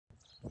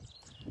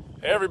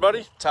Hey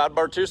everybody, Todd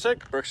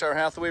Bartusek, Berkshire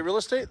Hathaway Real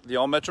Estate, the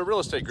All Metro Real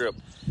Estate Group.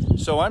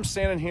 So I'm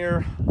standing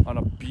here on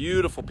a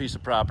beautiful piece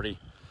of property,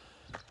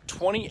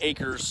 20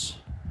 acres,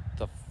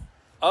 the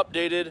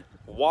updated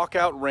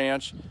walkout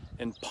ranch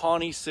in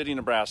Pawnee City,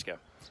 Nebraska.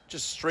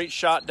 Just straight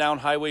shot down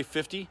Highway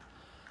 50.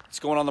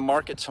 It's going on the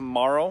market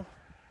tomorrow.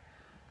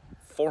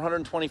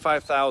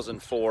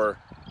 $425,000 for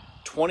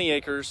 20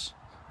 acres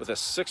with a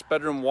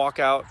 6-bedroom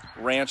walkout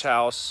ranch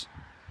house.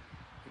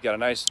 You got a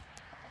nice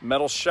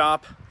metal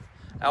shop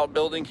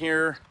outbuilding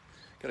here.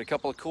 Got a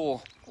couple of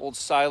cool old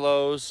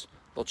silos,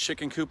 little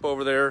chicken coop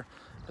over there,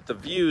 but the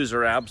views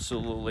are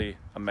absolutely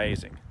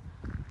amazing.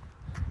 I'm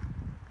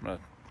gonna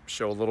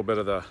show a little bit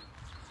of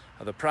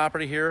the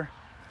property here,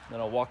 then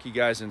I'll walk you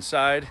guys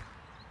inside.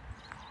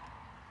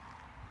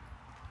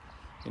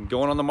 And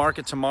going on the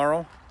market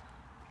tomorrow,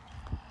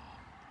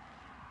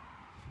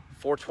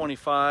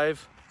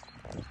 $425,000,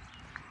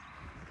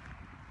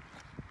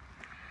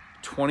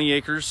 20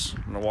 acres.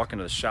 I'm gonna walk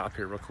into the shop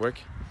here real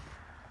quick.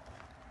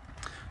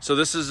 So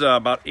this is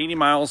about 80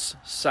 miles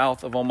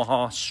south of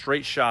Omaha,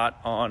 straight shot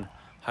on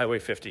Highway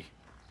 50.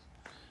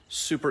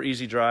 Super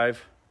easy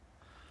drive.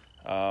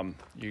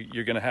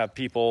 You're gonna have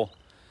people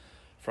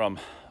from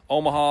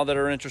Omaha that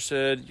are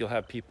interested. You'll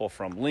have people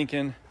from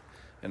Lincoln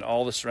and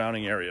all the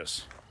surrounding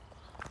areas.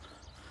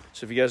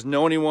 So if you guys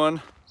know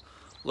anyone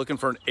looking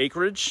for an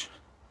acreage,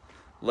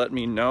 let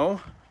me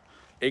know.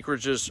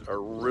 Acreages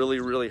are really,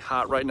 really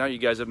hot right now. You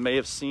guys may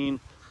have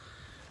seen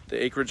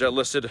the acreage I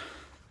listed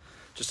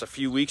just a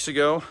few weeks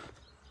ago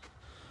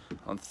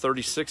on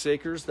 36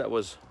 acres. That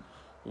was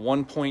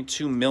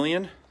 1.2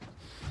 million.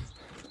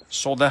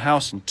 Sold that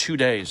house in 2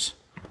 days,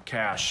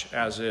 cash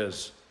as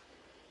is.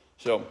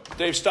 So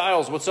Dave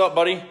Stiles, what's up,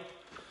 buddy?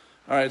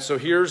 All right, so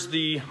here's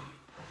I'm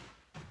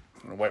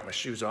gonna wipe my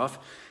shoes off.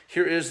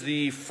 Here is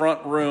the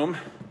front room.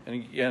 And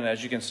again,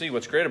 as you can see,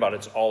 what's great about it,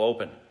 it's all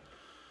open.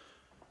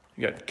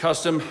 You got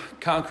custom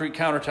concrete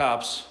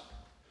countertops.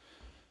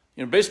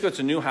 You know, basically it's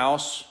a new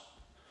house.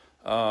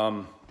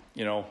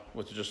 You know,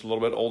 with just a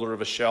little bit older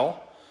of a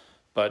shell,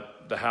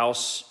 but the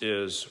house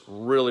is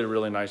really,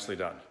 really nicely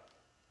done.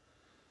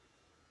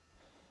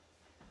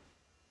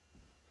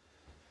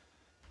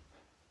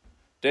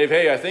 Dave,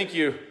 hey, I think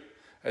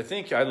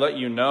I let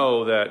you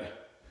know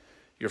that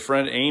your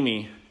friend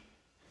Amy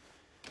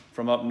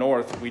from up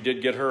north, we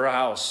did get her a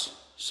house.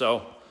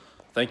 So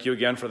thank you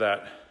again for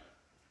that.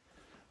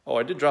 Oh,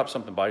 I did drop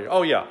something by you.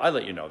 Oh yeah, I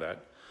let you know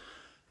that.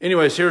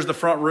 Anyways, here's the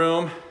front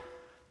room.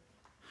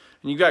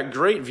 And you've got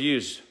great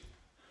views.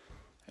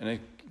 And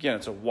again,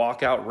 it's a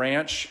walkout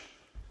ranch.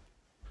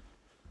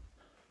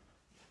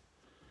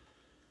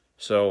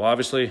 So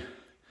obviously,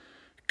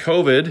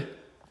 COVID,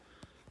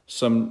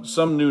 some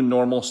new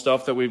normal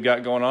stuff that we've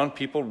got going on.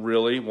 People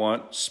really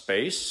want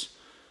space.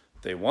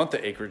 They want the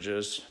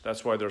acreages.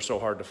 That's why they're so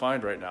hard to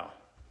find right now.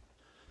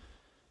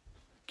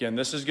 Again,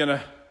 this is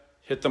gonna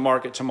hit the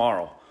market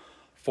tomorrow.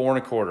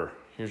 4.25.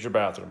 Here's your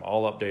bathroom,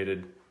 all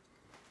updated.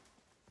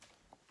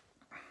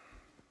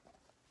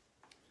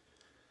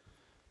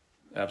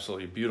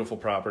 Absolutely beautiful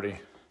property.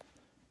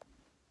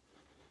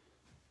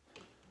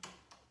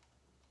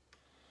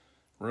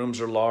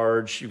 Rooms are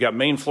large. You've got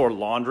main floor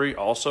laundry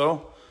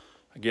also.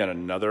 Again,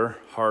 another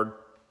hard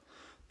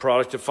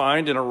product to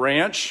find in a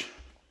ranch.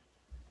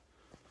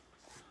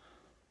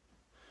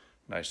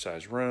 Nice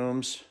size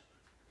rooms.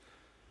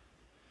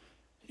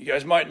 You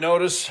guys might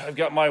notice I've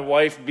got my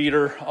wife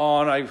beater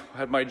on. I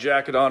had my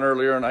jacket on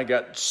earlier and I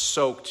got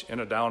soaked in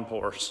a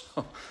downpour,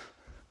 so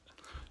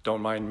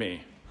don't mind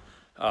me.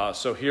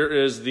 So here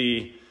is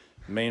the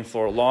main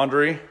floor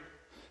laundry.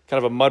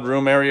 Kind of a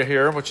mudroom area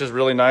here, which is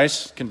really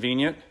nice,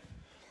 convenient.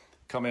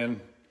 Come in,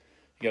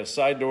 you got a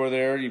side door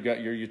there. You've got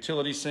your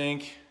utility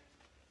sink.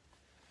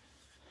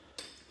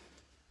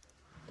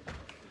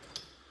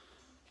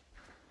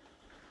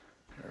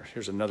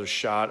 Here's another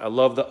shot. I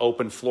love the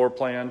open floor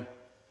plan.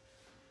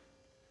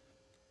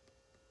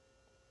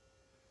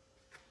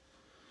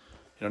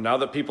 You know, now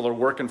that people are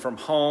working from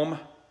home,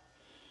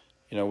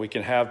 you know, we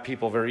can have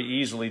people very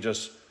easily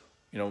just,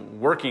 you know,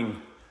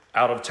 working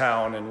out of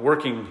town and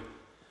working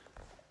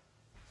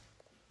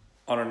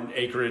on an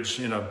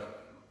acreage in a,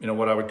 you know,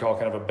 what I would call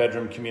kind of a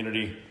bedroom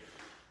community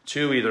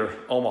to either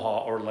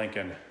Omaha or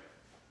Lincoln.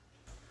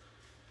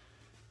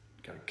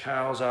 Got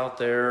cows out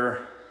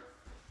there.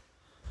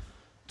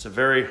 It's a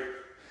very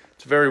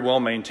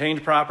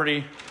well-maintained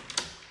property.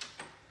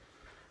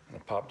 I'm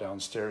gonna pop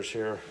downstairs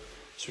here.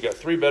 So we got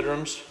 3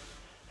 bedrooms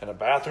and a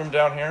bathroom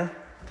down here.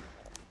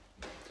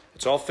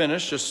 It's all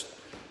finished, just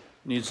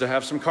needs to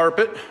have some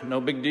carpet,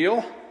 no big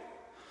deal.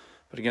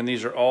 But again,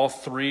 these are all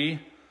 3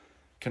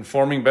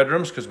 conforming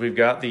bedrooms because we've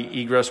got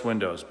the egress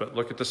windows, but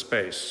look at the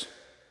space.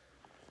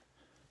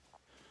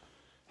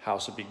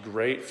 House would be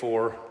great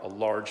for a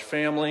large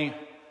family.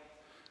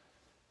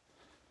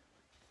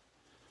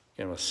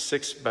 Again, with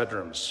 6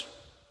 bedrooms,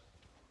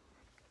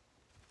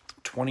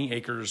 20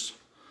 acres,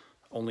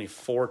 only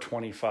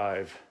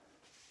 $425,000.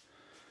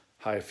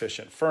 High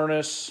efficient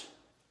furnace.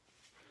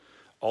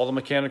 All the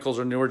mechanicals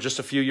are newer, just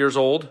a few years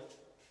old.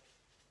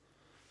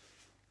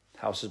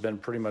 House has been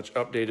pretty much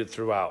updated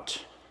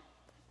throughout.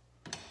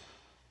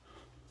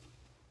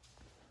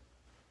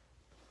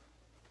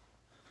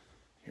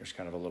 Here's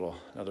kind of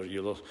another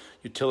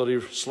utility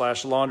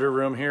 / laundry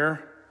room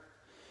here.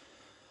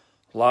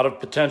 A lot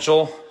of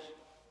potential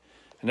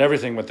and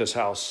everything with this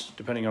house,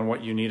 depending on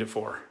what you need it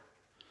for.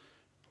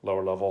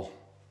 Lower level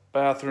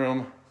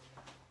bathroom.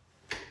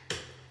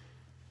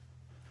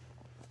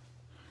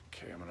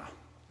 Okay, I'm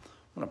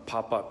gonna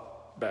pop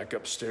up back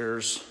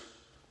upstairs.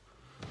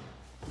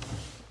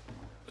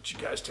 Let you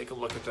guys take a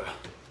look at the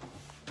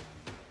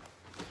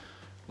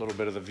little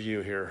bit of the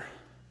view here.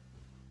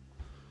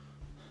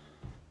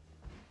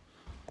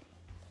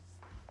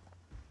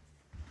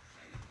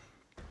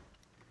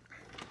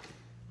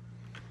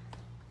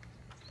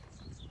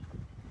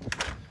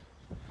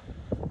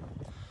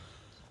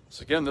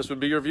 So again, this would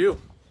be your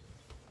view.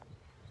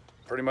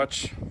 Pretty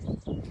much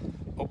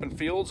open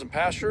fields and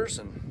pastures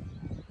and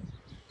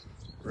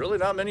really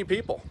not many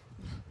people.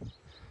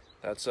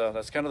 That's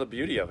kind of the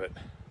beauty of it.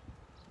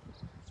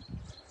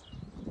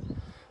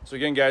 So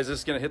again, guys, this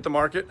is gonna hit the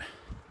market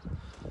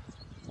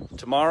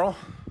tomorrow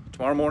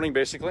morning,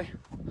 basically.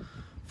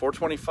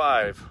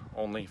 $425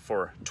 only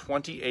for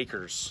 20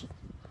 acres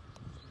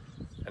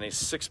and a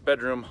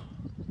 6-bedroom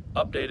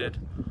updated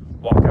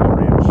walkout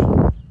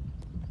ranch.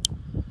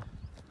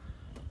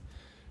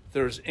 If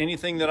there's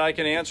anything that I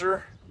can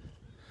answer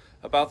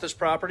about this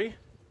property,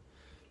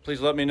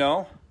 please let me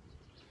know.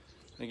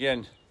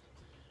 Again,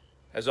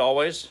 as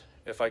always,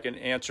 if I can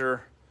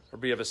answer or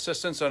be of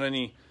assistance on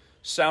any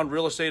sound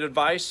real estate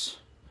advice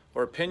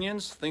or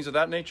opinions, things of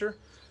that nature,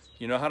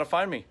 you know how to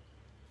find me.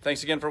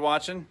 Thanks again for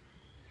watching.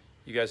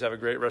 You guys have a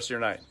great rest of your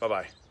night.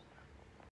 Bye-bye.